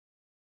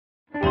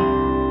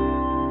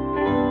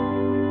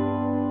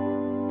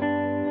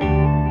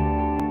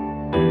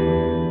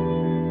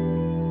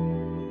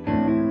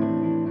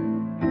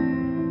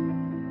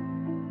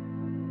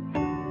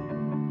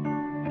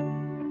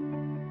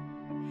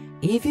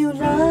If you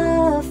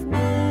love me,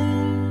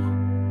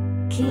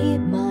 keep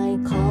my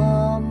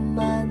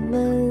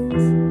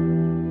commandments,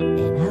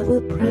 and I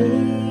will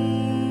pray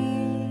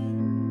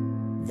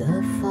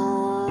the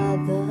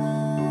Father,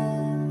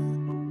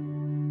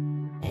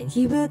 and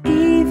He will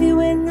give you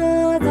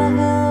another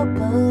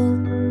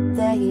helper,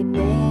 that He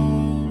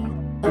may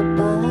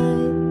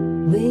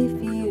abide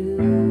with you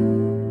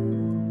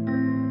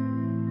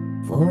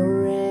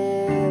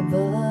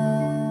forever.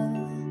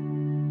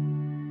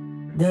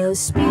 The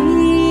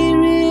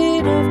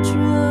Spirit of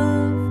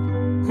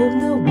truth, whom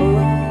the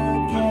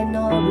world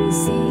cannot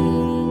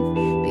receive,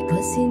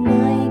 because it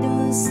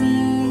neither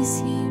sees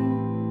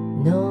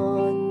Him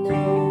nor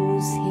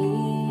knows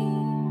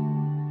Him.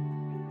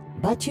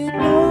 But you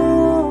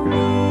know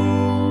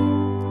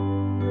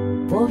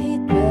Him, for He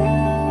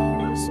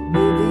dwells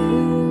with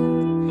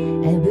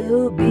you and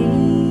will be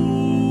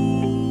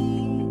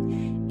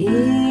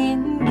in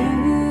you.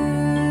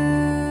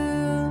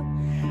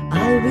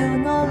 I will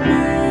not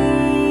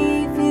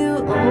leave you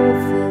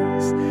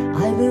orphans,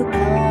 I will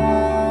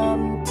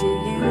come to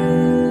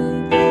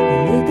you. A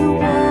little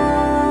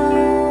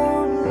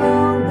while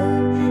longer,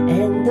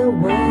 and the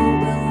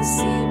world will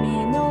see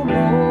me no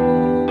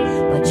more,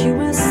 but you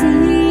will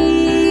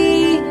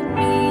see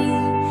me,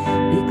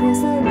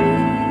 because I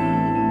live,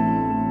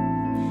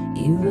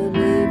 you will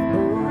live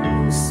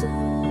also.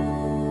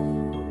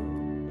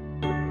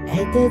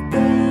 At that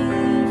day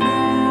you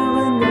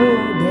will know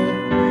that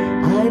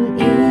I'm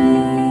in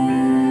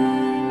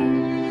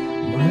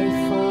my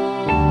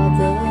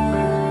Father,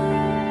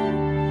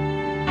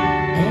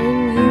 and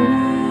you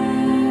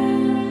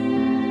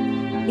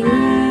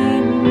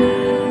in me,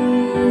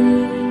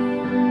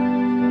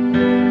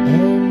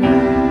 and I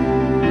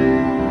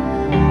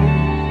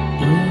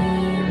in you.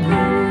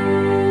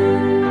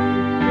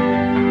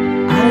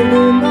 I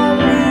will not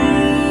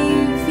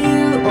leave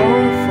you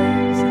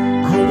orphans,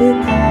 I will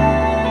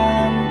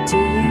come to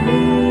you.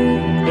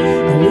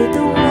 A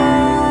little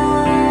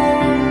while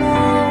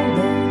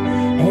longer,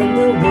 and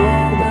the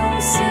world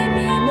will see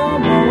me no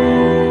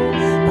more,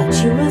 but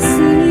you will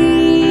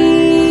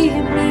see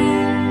me,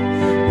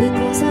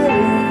 because I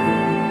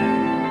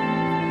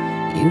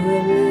live, you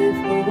will live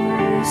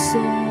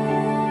also.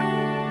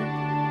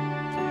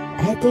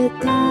 At that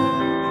day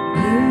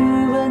you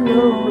will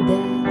know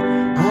that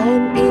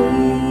I'm in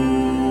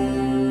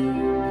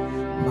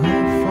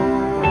my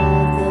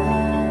Father,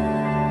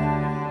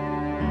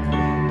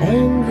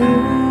 and you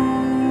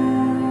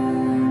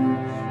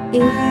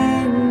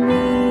in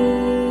me,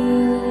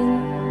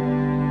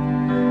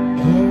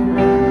 and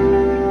I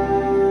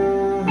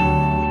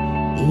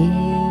in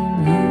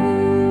you.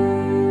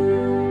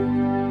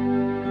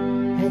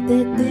 At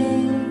that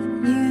day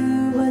you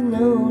will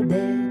know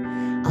that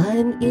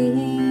I'm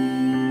in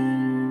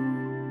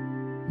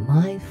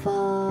my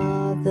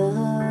Father,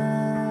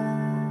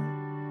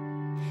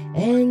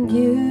 and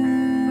you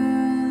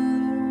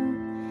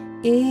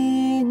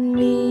in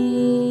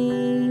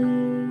me,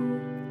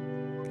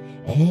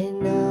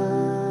 and I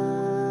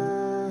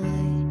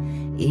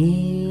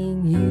in